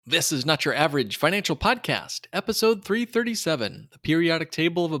This is Not Your Average Financial Podcast, episode 337, The Periodic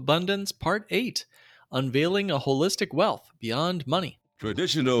Table of Abundance, Part 8, Unveiling a Holistic Wealth Beyond Money.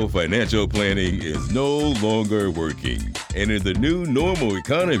 Traditional financial planning is no longer working. And in the new normal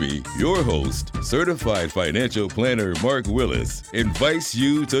economy, your host, certified financial planner Mark Willis, invites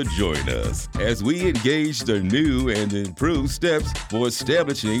you to join us as we engage the new and improved steps for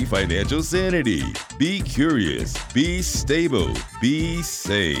establishing financial sanity. Be curious, be stable, be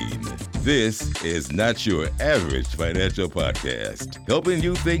sane. This is Not Your Average Financial Podcast, helping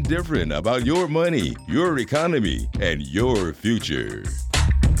you think different about your money, your economy, and your future.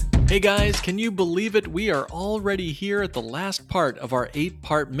 Hey guys, can you believe it? We are already here at the last part of our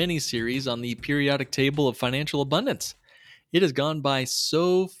 8-part mini-series on the periodic table of financial abundance. It has gone by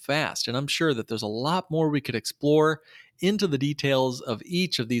so fast, and I'm sure that there's a lot more we could explore into the details of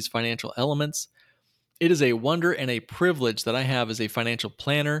each of these financial elements. It is a wonder and a privilege that I have as a financial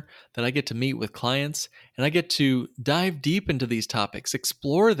planner that I get to meet with clients, and I get to dive deep into these topics,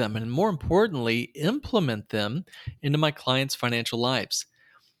 explore them, and more importantly, implement them into my clients' financial lives.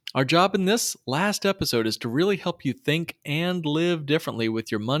 Our job in this last episode is to really help you think and live differently with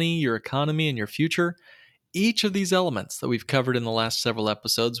your money, your economy, and your future. Each of these elements that we've covered in the last several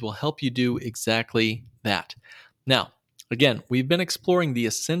episodes will help you do exactly that. Now, again, we've been exploring the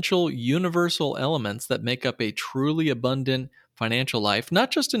essential universal elements that make up a truly abundant financial life,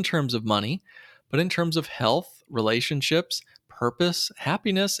 not just in terms of money, but in terms of health, relationships, purpose,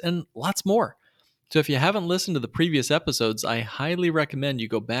 happiness, and lots more. So if you haven't listened to the previous episodes, I highly recommend you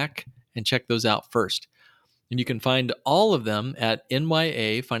go back and check those out first. And you can find all of them at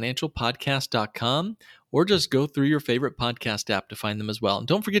nyafinancialpodcast.com or just go through your favorite podcast app to find them as well. And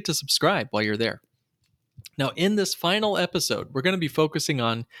don't forget to subscribe while you're there. Now, in this final episode, we're going to be focusing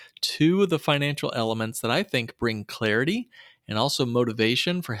on two of the financial elements that I think bring clarity and also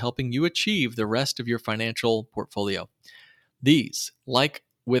motivation for helping you achieve the rest of your financial portfolio. These, like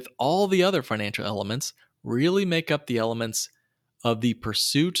with all the other financial elements, really make up the elements of the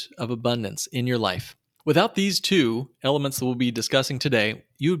pursuit of abundance in your life. Without these two elements that we'll be discussing today,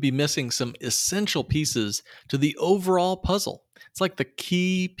 you would be missing some essential pieces to the overall puzzle. It's like the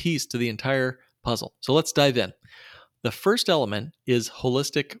key piece to the entire puzzle. So let's dive in. The first element is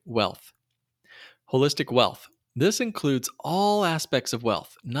holistic wealth. Holistic wealth. This includes all aspects of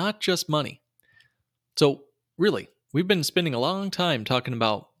wealth, not just money. So really, we've been spending a long time talking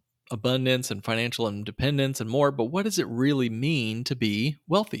about abundance and financial independence and more, but what does it really mean to be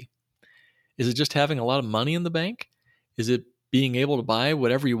wealthy? Is it just having a lot of money in the bank? Is it being able to buy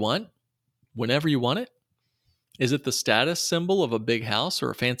whatever you want, whenever you want it? Is it the status symbol of a big house or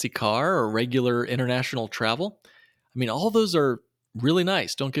a fancy car or regular international travel? I mean, all those are really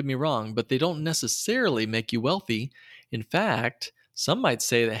nice, don't get me wrong, but they don't necessarily make you wealthy. In fact, some might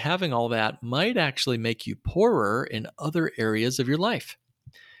say that having all that might actually make you poorer in other areas of your life.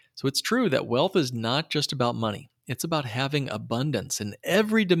 So it's true that wealth is not just about money. It's about having abundance in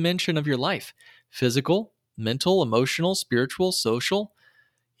every dimension of your life: physical, mental, emotional, spiritual, social,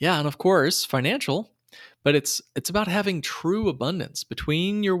 and of course, financial. But it's about having true abundance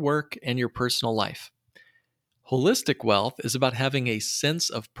between your work and your personal life. Holistic wealth is about having a sense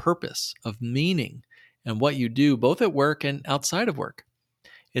of purpose, of meaning, and what you do both at work and outside of work.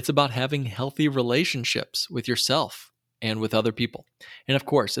 It's about having healthy relationships with yourself and with other people. And of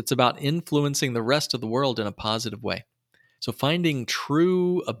course, it's about influencing the rest of the world in a positive way. So finding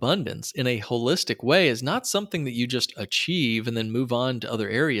true abundance in a holistic way is not something that you just achieve and then move on to other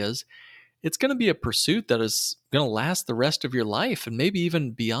areas. It's going to be a pursuit that is going to last the rest of your life and maybe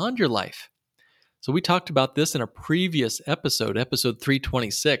even beyond your life. So we talked about this in a previous episode, episode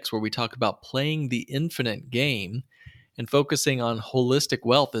 326, where we talk about playing the infinite game, and focusing on holistic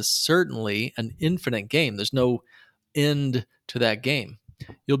wealth is certainly an infinite game. There's no end to that game.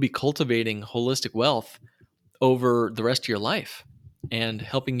 You'll be cultivating holistic wealth over the rest of your life and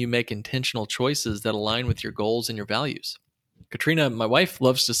helping you make intentional choices that align with your goals and your values. Katrina, my wife,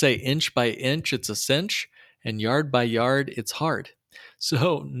 loves to say, inch by inch, it's a cinch, and yard by yard, it's hard.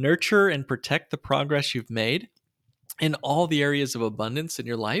 So nurture and protect the progress you've made in all the areas of abundance in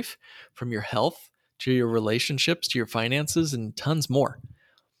your life, from your health to your relationships, to your finances, and tons more.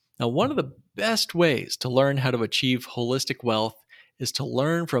 Now, one of the best ways to learn how to achieve holistic wealth is to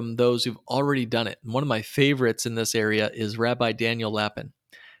learn from those who've already done it. And one of my favorites in this area is Rabbi Daniel Lapin.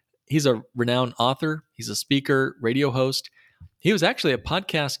 He's a renowned author. He's a speaker, radio host. He was actually a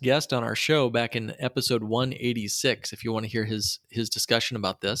podcast guest on our show back in episode 186, if you want to hear his discussion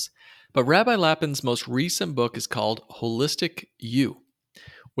about this. But Rabbi Lapin's most recent book is called Holistic You,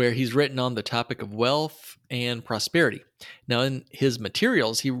 where he's written on the topic of wealth and prosperity. Now, in his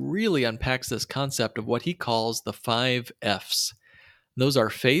materials, he really unpacks this concept of what he calls the 5 F's. Those are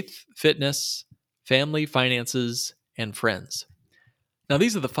faith, fitness, family, finances, and friends. Now,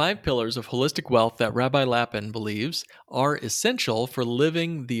 these are the 5 pillars of holistic wealth that Rabbi Lapin believes are essential for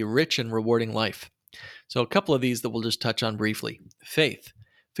living the rich and rewarding life. So, a couple of these that we'll just touch on briefly. Faith.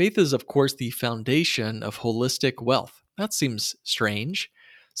 Faith is, of course, the foundation of holistic wealth. That seems strange,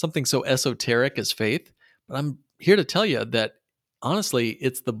 something so esoteric as faith, but I'm here to tell you that honestly,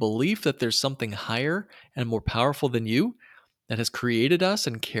 it's the belief that there's something higher and more powerful than you that has created us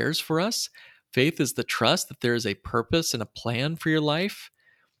and cares for us. Faith is the trust that there is a purpose and a plan for your life,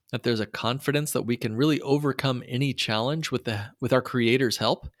 that there's a confidence that we can really overcome any challenge with our Creator's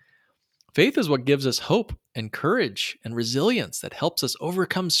help. Faith is what gives us hope and courage and resilience that helps us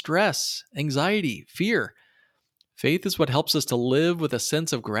overcome stress, anxiety, fear. Faith is what helps us to live with a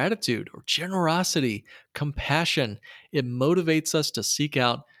sense of gratitude or generosity, compassion. It motivates us to seek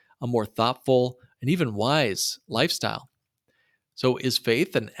out a more thoughtful and even wise lifestyle. So, is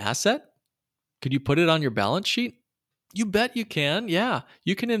faith an asset? Could you put it on your balance sheet? You bet you can. Yeah,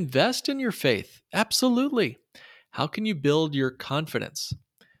 you can invest in your faith. Absolutely. How can you build your confidence?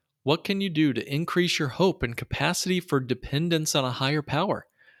 What can you do to increase your hope and capacity for dependence on a higher power?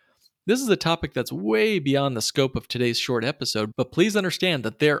 This is a topic that's way beyond the scope of today's short episode, but please understand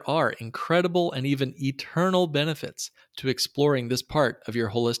that there are incredible and even eternal benefits to exploring this part of your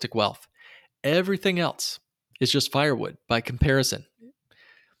holistic wealth. Everything else is just firewood by comparison.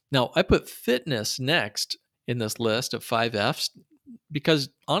 Now, I put fitness next in this list of 5 F's because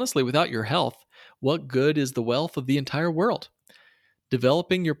honestly, without your health, what good is the wealth of the entire world?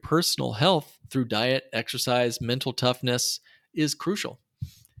 Developing your personal health through diet, exercise, mental toughness is crucial.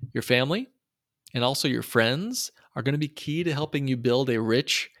 Your family and also your friends are going to be key to helping you build a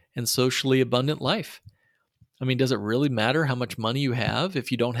rich and socially abundant life. I mean, does it really matter how much money you have if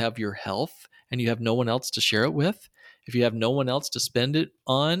you don't have your health and you have no one else to share it with? If you have no one else to spend it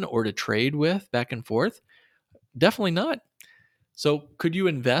on or to trade with back and forth? Definitely not. So, could you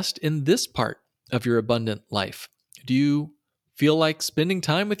invest in this part of your abundant life? Do you feel like spending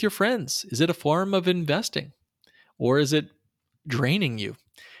time with your friends? Is it a form of investing? Or is it draining you?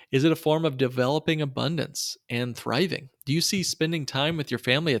 Is it a form of developing abundance and thriving? Do you see spending time with your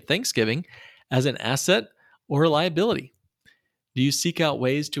family at Thanksgiving as an asset or a liability? Do you seek out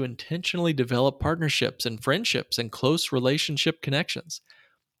ways to intentionally develop partnerships and friendships and close relationship connections?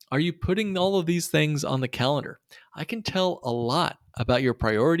 Are you putting all of these things on the calendar? I can tell a lot about your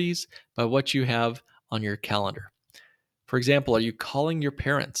priorities by what you have on your calendar. For example, are you calling your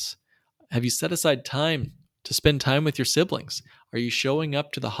parents? Have you set aside time to spend time with your siblings? Are you showing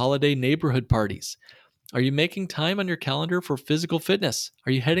up to the holiday neighborhood parties? Are you making time on your calendar for physical fitness?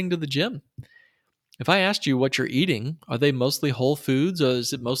 Are you heading to the gym? If I asked you what you're eating, are they mostly whole foods or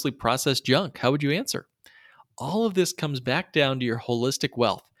is it mostly processed junk? How would you answer? All of this comes back down to your holistic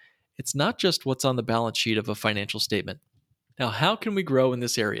wealth. It's not just what's on the balance sheet of a financial statement. Now, how can we grow in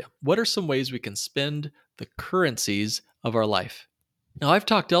this area? What are some ways we can spend the currencies of our life? Now, I've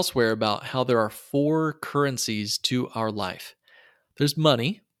talked elsewhere about how there are 4 currencies to our life. There's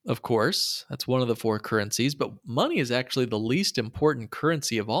money, of course. That's one of the 4 currencies, but money is actually the least important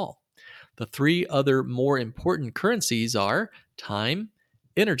currency of all. The 3 other more important currencies are time,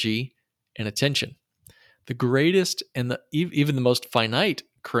 energy, and attention. The greatest and even the most finite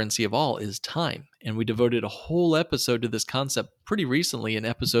currency of all is time. And we devoted a whole episode to this concept pretty recently in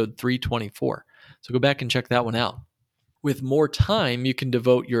episode 324. So go back and check that one out. With more time, you can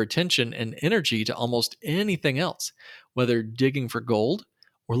devote your attention and energy to almost anything else, whether digging for gold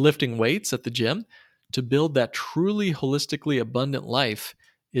or lifting weights at the gym. To build that truly holistically abundant life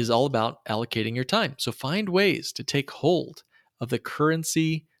is all about allocating your time. So find ways to take hold of the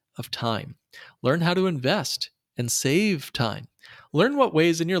currency of time. Learn how to invest and save time. Learn what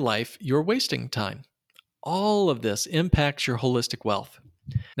ways in your life you're wasting time. All of this impacts your holistic wealth.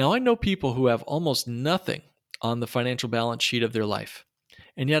 Now, I know people who have almost nothing on the financial balance sheet of their life,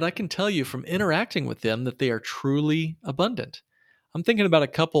 and yet I can tell you from interacting with them that they are truly abundant. I'm thinking about a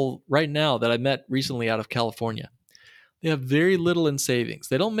couple right now that I met recently out of California. They have very little in savings.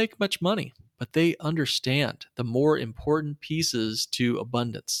 They don't make much money, but they understand the more important pieces to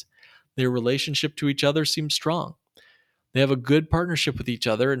abundance. Their relationship to each other seems strong. They have a good partnership with each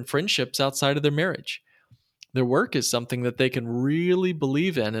other and friendships outside of their marriage. Their work is something that they can really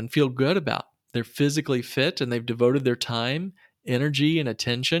believe in and feel good about. They're physically fit and they've devoted their time, energy, and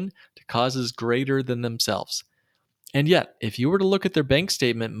attention to causes greater than themselves. And yet, if you were to look at their bank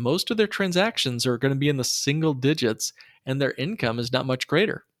statement, most of their transactions are going to be in the single digits and their income is not much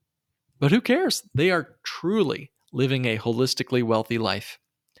greater. But who cares? They are truly living a holistically wealthy life.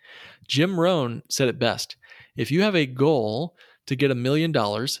 Jim Rohn said it best. If you have a goal to get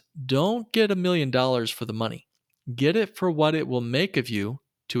 $1,000,000, don't get $1,000,000 for the money. Get it for what it will make of you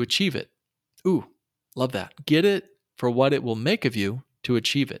to achieve it. Ooh, love that. Get it for what it will make of you to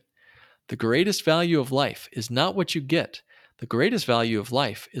achieve it. The greatest value of life is not what you get. The greatest value of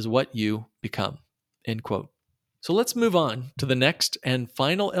life is what you become. End quote. So let's move on to the next and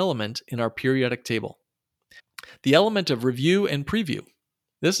final element in our periodic table, the element of review and preview.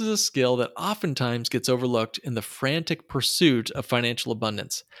 This is a skill that oftentimes gets overlooked in the frantic pursuit of financial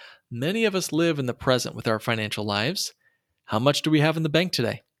abundance. Many of us live in the present with our financial lives. How much do we have in the bank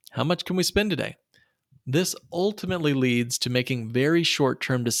today? How much can we spend today? This ultimately leads to making very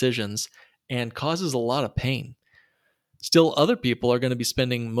short-term decisions and causes a lot of pain. Still, other people are going to be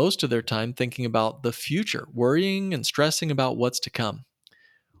spending most of their time thinking about the future, worrying and stressing about what's to come.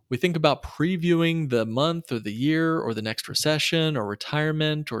 We think about previewing the month or the year or the next recession or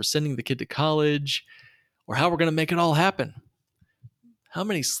retirement or sending the kid to college or how we're going to make it all happen. How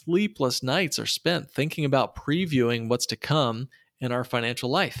many sleepless nights are spent thinking about previewing what's to come in our financial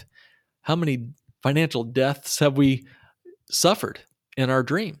life? How many financial deaths have we suffered in our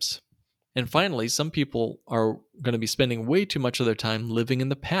dreams? And finally, some people are going to be spending way too much of their time living in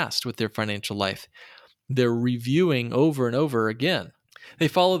the past with their financial life. They're reviewing over and over again. They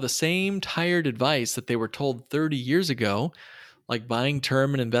follow the same tired advice that they were told 30 years ago, like buying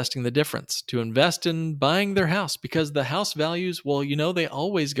term and investing the difference, to invest in buying their house because the house values, well, they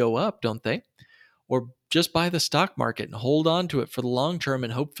always go up, don't they? Or just buy the stock market and hold on to it for the long term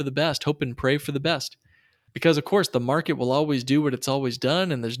and hope for the best, hope and pray for the best. Because, of course, the market will always do what it's always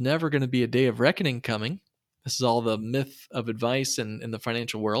done, and there's never going to be a day of reckoning coming. This is all the myth of advice in the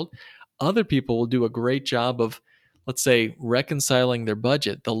financial world. Other people will do a great job of, let's say, reconciling their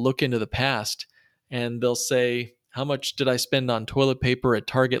budget. They'll look into the past, and they'll say, how much did I spend on toilet paper at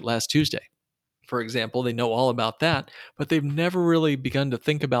Target last Tuesday? For example, they know all about that, but they've never really begun to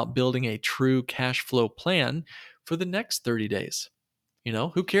think about building a true cash flow plan for the next 30 days.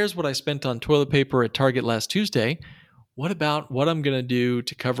 Who cares what I spent on toilet paper at Target last Tuesday? What about what I'm going to do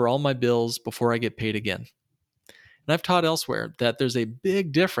to cover all my bills before I get paid again? And I've taught elsewhere that there's a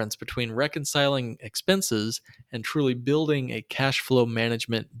big difference between reconciling expenses and truly building a cash flow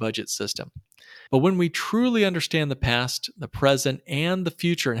management budget system. But when we truly understand the past, the present, and the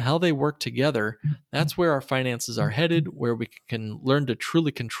future and how they work together, that's where our finances are headed, where we can learn to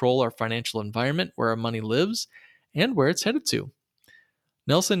truly control our financial environment, where our money lives, and where it's headed to.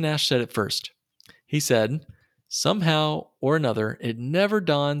 Nelson Nash said it first. He said, somehow or another, it never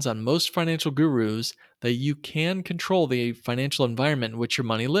dawns on most financial gurus that you can control the financial environment in which your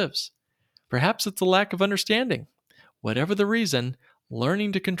money lives. Perhaps it's a lack of understanding. Whatever the reason,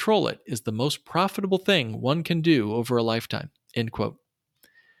 learning to control it is the most profitable thing one can do over a lifetime. End quote.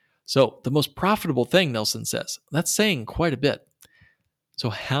 So, the most profitable thing, Nelson says, that's saying quite a bit.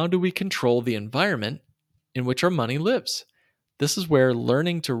 So, how do we control the environment in which our money lives? This is where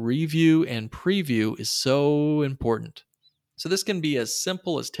learning to review and preview is so important. So this can be as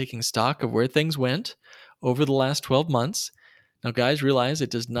simple as taking stock of where things went over the last 12 months. Now, guys, realize it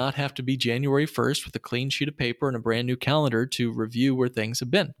does not have to be January 1st with a clean sheet of paper and a brand new calendar to review where things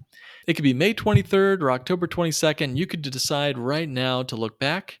have been. It could be May 23rd or October 22nd. You could decide right now to look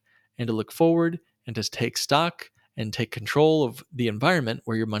back and to look forward and to take stock and take control of the environment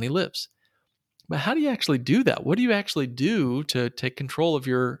where your money lives. But how do you actually do that? What do you actually do to take control of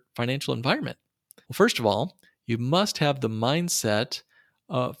your financial environment? Well, first of all, you must have the mindset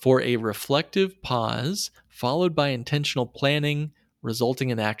for a reflective pause followed by intentional planning,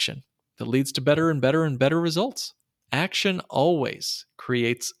 resulting in action that leads to better and better and better results. Action always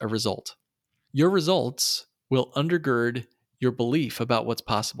creates a result. Your results will undergird your belief about what's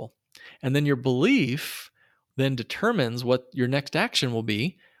possible. And then your belief then determines what your next action will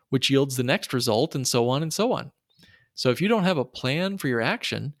be, which yields the next result, and so on and so on. So if you don't have a plan for your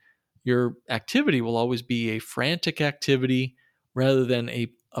action, your activity will always be a frantic activity rather than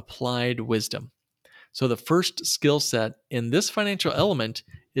a applied wisdom. So the first skill set in this financial element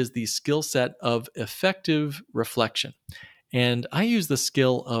is the skill set of effective reflection. And I use the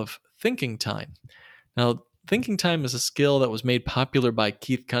skill of thinking time. Now, thinking time is a skill that was made popular by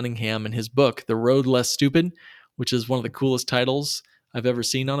Keith Cunningham in his book, The Road Less Stupid, which is one of the coolest titles I've ever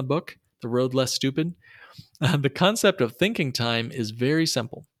seen on a book, The Road Less Stupid. The concept of thinking time is very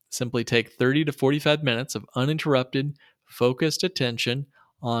simple. Simply take 30 to 45 minutes of uninterrupted, focused attention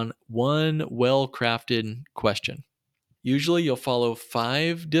on one well-crafted question. Usually you'll follow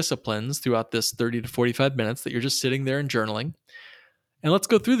 5 disciplines throughout this 30 to 45 minutes that you're just sitting there and journaling. And let's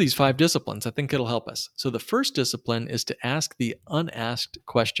go through these 5 disciplines. I think it'll help us. So the first discipline is to ask the unasked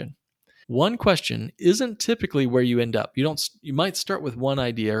question. One question isn't typically where you end up. You might start with one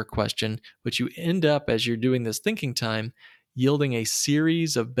idea or question, but you end up, as you're doing this thinking time, yielding a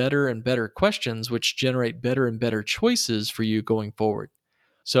series of better and better questions, which generate better and better choices for you going forward.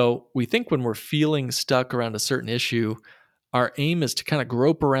 So we think when we're feeling stuck around a certain issue, our aim is to kind of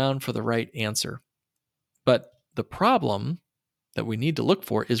grope around for the right answer. But the problem that we need to look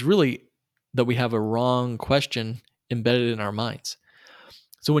for is really that we have a wrong question embedded in our minds.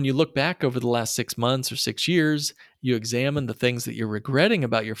 So when you look back over the last 6 months or 6 years, you examine the things that you're regretting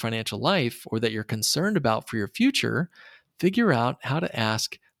about your financial life or that you're concerned about for your future, figure out how to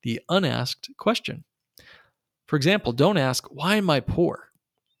ask the unasked question. For example, don't ask, why am I poor?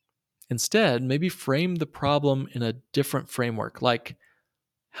 Instead, maybe frame the problem in a different framework, like,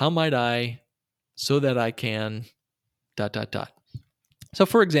 how might I, so that I can, ... So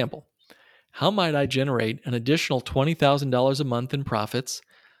for example, how might I generate an additional $20,000 a month in profits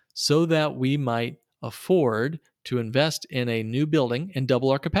so that we might afford to invest in a new building and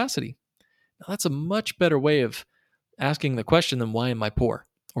double our capacity? Now, that's a much better way of asking the question than why am I poor?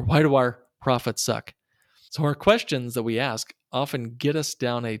 Or why do our profits suck? So our questions that we ask often get us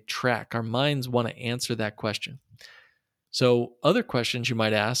down a track. Our minds want to answer that question. So other questions you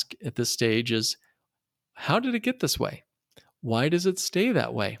might ask at this stage is, how did it get this way? Why does it stay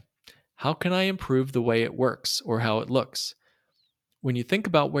that way? How can I improve the way it works or how it looks? When you think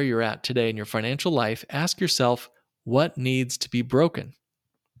about where you're at today in your financial life, ask yourself, what needs to be broken?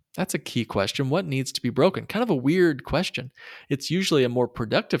 That's a key question. What needs to be broken? Kind of a weird question. It's usually a more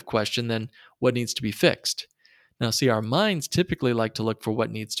productive question than what needs to be fixed. Now, see, our minds typically like to look for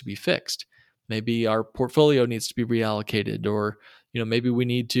what needs to be fixed. Maybe our portfolio needs to be reallocated, or maybe we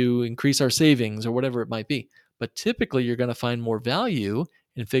need to increase our savings, or whatever it might be. But typically, you're going to find more value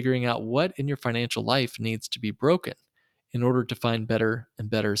in figuring out what in your financial life needs to be broken in order to find better and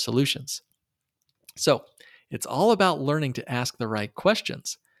better solutions. So it's all about learning to ask the right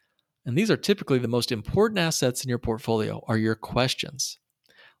questions. And these are typically the most important assets in your portfolio are your questions.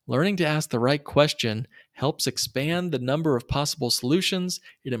 Learning to ask the right question helps expand the number of possible solutions.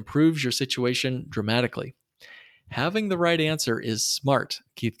 It improves your situation dramatically. Having the right answer is smart,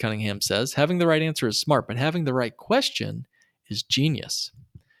 Keith Cunningham says. Having the right answer is smart, but having the right question is genius.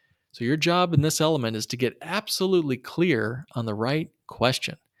 So your job in this element is to get absolutely clear on the right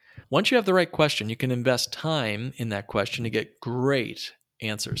question. Once you have the right question, you can invest time in that question to get great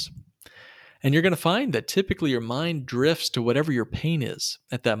answers. And you're going to find that typically your mind drifts to whatever your pain is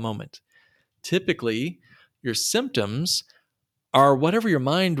at that moment. Typically, your symptoms are whatever your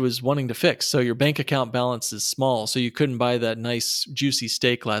mind was wanting to fix. So your bank account balance is small, so you couldn't buy that nice juicy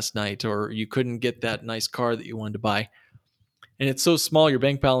steak last night, or you couldn't get that nice car that you wanted to buy. And it's so small, your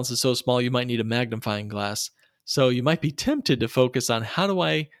bank balance is so small, you might need a magnifying glass. So you might be tempted to focus on, how do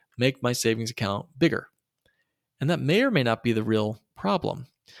I make my savings account bigger? And that may or may not be the real problem.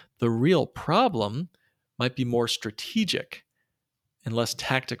 The real problem might be more strategic and less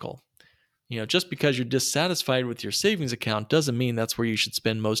tactical. Just because you're dissatisfied with your savings account doesn't mean that's where you should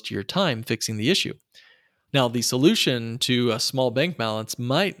spend most of your time fixing the issue. Now, the solution to a small bank balance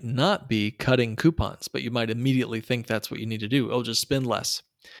might not be cutting coupons, but you might immediately think that's what you need to do. Oh, just spend less.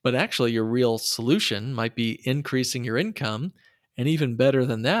 But actually, your real solution might be increasing your income. And even better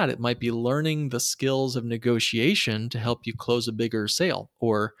than that, it might be learning the skills of negotiation to help you close a bigger sale,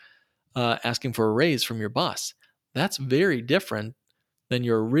 or asking for a raise from your boss. That's very different than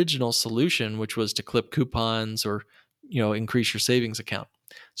your original solution, which was to clip coupons or increase your savings account.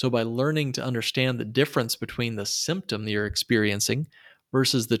 So by learning to understand the difference between the symptom that you're experiencing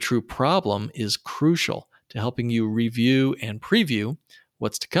versus the true problem is crucial to helping you review and preview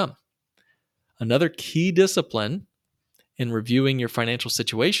what's to come. Another key discipline in reviewing your financial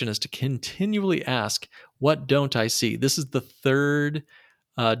situation is to continually ask, what don't I see? This is the third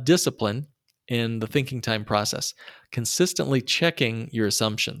discipline in the thinking time process, consistently checking your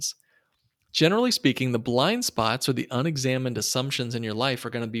assumptions. Generally speaking, the blind spots or the unexamined assumptions in your life are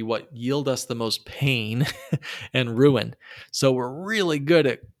going to be what yield us the most pain and ruin. So we're really good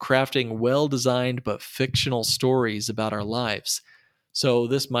at crafting well-designed but fictional stories about our lives. So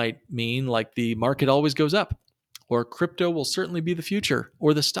this might mean like the market always goes up, or crypto will certainly be the future,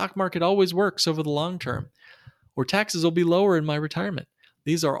 or the stock market always works over the long term, or taxes will be lower in my retirement.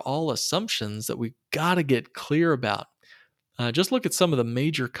 These are all assumptions that we got to get clear about. Just look at some of the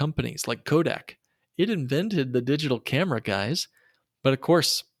major companies like Kodak. It invented the digital camera, guys, but of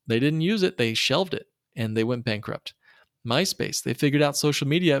course, they didn't use it. They shelved it and they went bankrupt. MySpace. They figured out social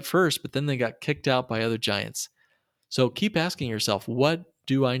media at first, but then they got kicked out by other giants. So keep asking yourself, what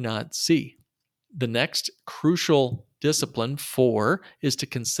do I not see? The next crucial discipline, 4, is to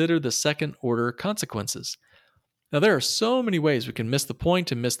consider the second order consequences. Now, there are so many ways we can miss the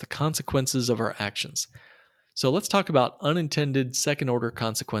point and miss the consequences of our actions. So let's talk about unintended second order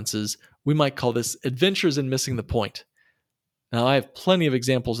consequences. We might call this adventures in missing the point. Now, I have plenty of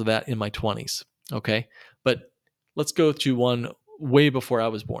examples of that in my 20s, okay? But let's go to one way before I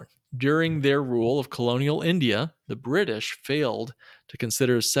was born. During their rule of colonial India, the British failed to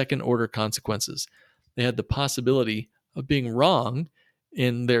consider second order consequences. They had the possibility of being wrong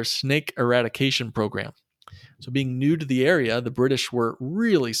in their snake eradication program. So, being new to the area, the British were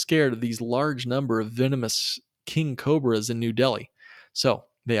really scared of these large number of venomous king cobras in New Delhi. So,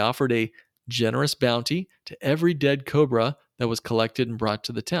 they offered a generous bounty to every dead cobra that was collected and brought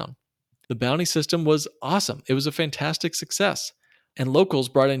to the town. The bounty system was awesome. It was a fantastic success. And locals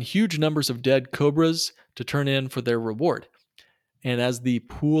brought in huge numbers of dead cobras to turn in for their reward. And as the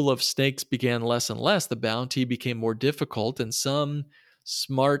pool of snakes began less and less, the bounty became more difficult, and some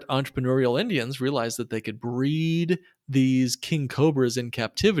smart entrepreneurial Indians realized that they could breed these king cobras in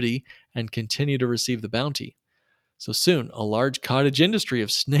captivity and continue to receive the bounty. So soon, a large cottage industry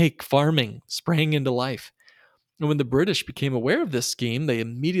of snake farming sprang into life. And when the British became aware of this scheme, they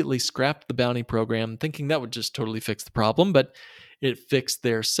immediately scrapped the bounty program, thinking that would just totally fix the problem, but it fixed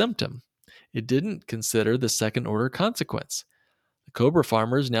their symptom. It didn't consider the second order consequence. The cobra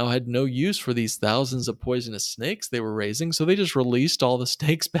farmers now had no use for these thousands of poisonous snakes they were raising, so they just released all the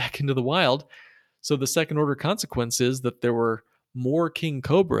snakes back into the wild. So the second order consequence is that there were more king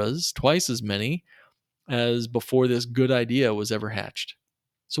cobras, twice as many, as before this good idea was ever hatched.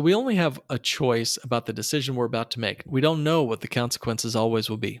 So we only have a choice about the decision we're about to make. We don't know what the consequences always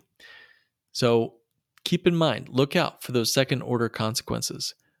will be. So keep in mind, look out for those second order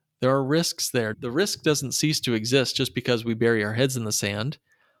consequences. There are risks there. The risk doesn't cease to exist just because we bury our heads in the sand.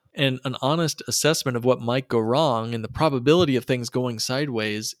 And an honest assessment of what might go wrong and the probability of things going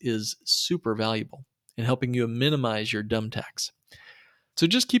sideways is super valuable in helping you minimize your dumb tax. So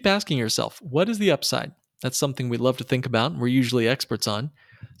just keep asking yourself, what is the upside? That's something we love to think about and we're usually experts on.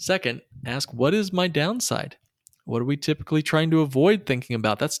 Second, ask, what is my downside? What are we typically trying to avoid thinking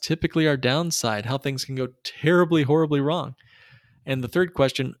about? That's typically our downside, how things can go terribly, horribly wrong. And the third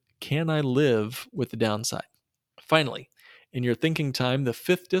question, can I live with the downside? Finally, in your thinking time, the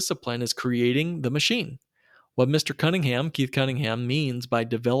fifth discipline is creating the machine. What Mr. Keith Cunningham, means by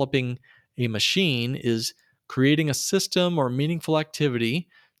developing a machine is creating a system or meaningful activity,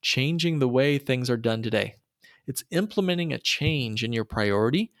 changing the way things are done today. It's implementing a change in your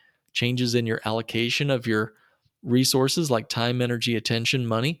priority, changes in your allocation of your resources like time, energy, attention,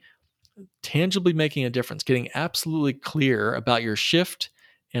 money, tangibly making a difference, getting absolutely clear about your shift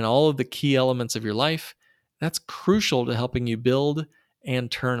and all of the key elements of your life. That's crucial to helping you build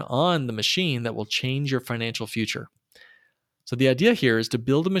and turn on the machine that will change your financial future. So the idea here is to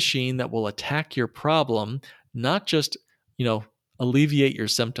build a machine that will attack your problem, not just, alleviate your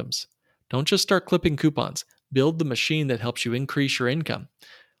symptoms. Don't just start clipping coupons. Build the machine that helps you increase your income.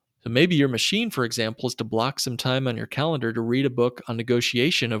 So maybe your machine, for example, is to block some time on your calendar to read a book on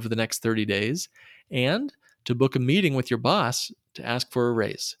negotiation over the next 30 days and to book a meeting with your boss to ask for a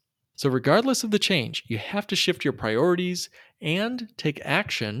raise. So regardless of the change, you have to shift your priorities and take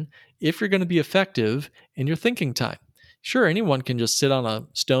action if you're going to be effective in your thinking time. Sure, anyone can just sit on a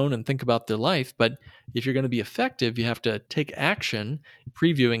stone and think about their life, but if you're going to be effective, you have to take action.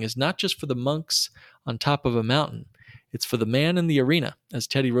 Previewing is not just for the monks on top of a mountain. It's for the man in the arena, as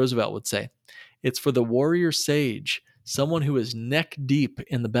Teddy Roosevelt would say. It's for the warrior sage, someone who is neck deep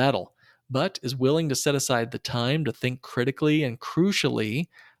in the battle, but is willing to set aside the time to think critically and crucially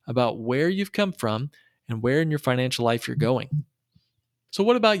about where you've come from and where in your financial life you're going. So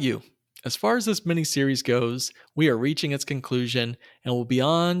what about you? As far as this mini-series goes, we are reaching its conclusion and we'll be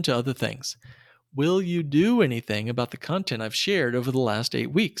on to other things. Will you do anything about the content I've shared over the last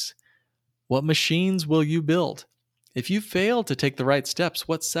 8 weeks? What machines will you build? If you fail to take the right steps,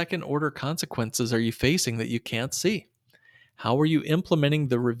 what second-order consequences are you facing that you can't see? How are you implementing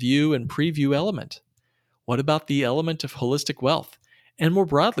the review and preview element? What about the element of holistic wealth? And more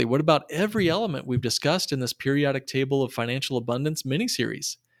broadly, what about every element we've discussed in this periodic table of financial abundance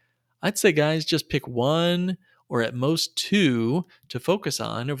mini-series? I'd say, guys, just pick one or at most two to focus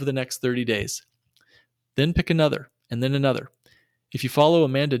on over the next 30 days. Then pick another, and then another. If you follow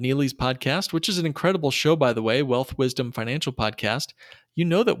Amanda Neely's podcast, which is an incredible show, by the way, Wealth Wisdom Financial Podcast, you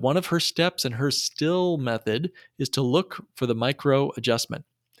know that one of her steps in her still method is to look for the micro adjustment.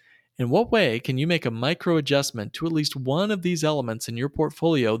 In what way can you make a micro adjustment to at least one of these elements in your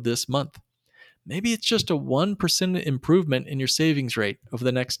portfolio this month? Maybe it's just a 1% improvement in your savings rate over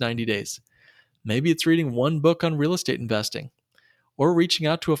the next 90 days. Maybe it's reading one book on real estate investing, or reaching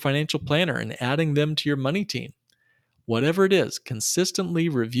out to a financial planner and adding them to your money team. Whatever it is, consistently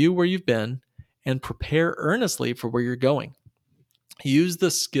review where you've been and prepare earnestly for where you're going. Use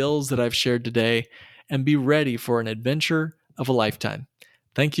the skills that I've shared today and be ready for an adventure of a lifetime.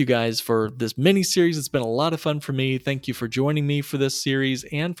 Thank you guys for this mini series. It's been a lot of fun for me. Thank you for joining me for this series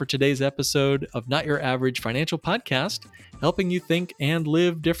and for today's episode of Not Your Average Financial Podcast, helping you think and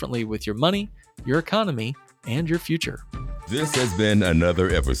live differently with your money, your economy, and your future. This has been another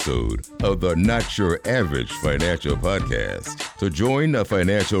episode of the Not Your Average Financial Podcast. To join a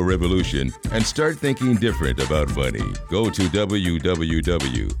financial revolution and start thinking different about money, go to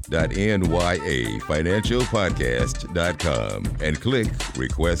www.nyafinancialpodcast.com and click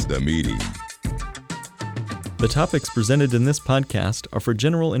Request a Meeting. The topics presented in this podcast are for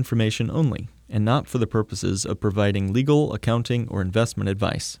general information only and not for the purposes of providing legal, accounting, or investment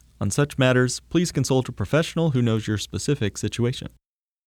advice. On such matters, please consult a professional who knows your specific situation.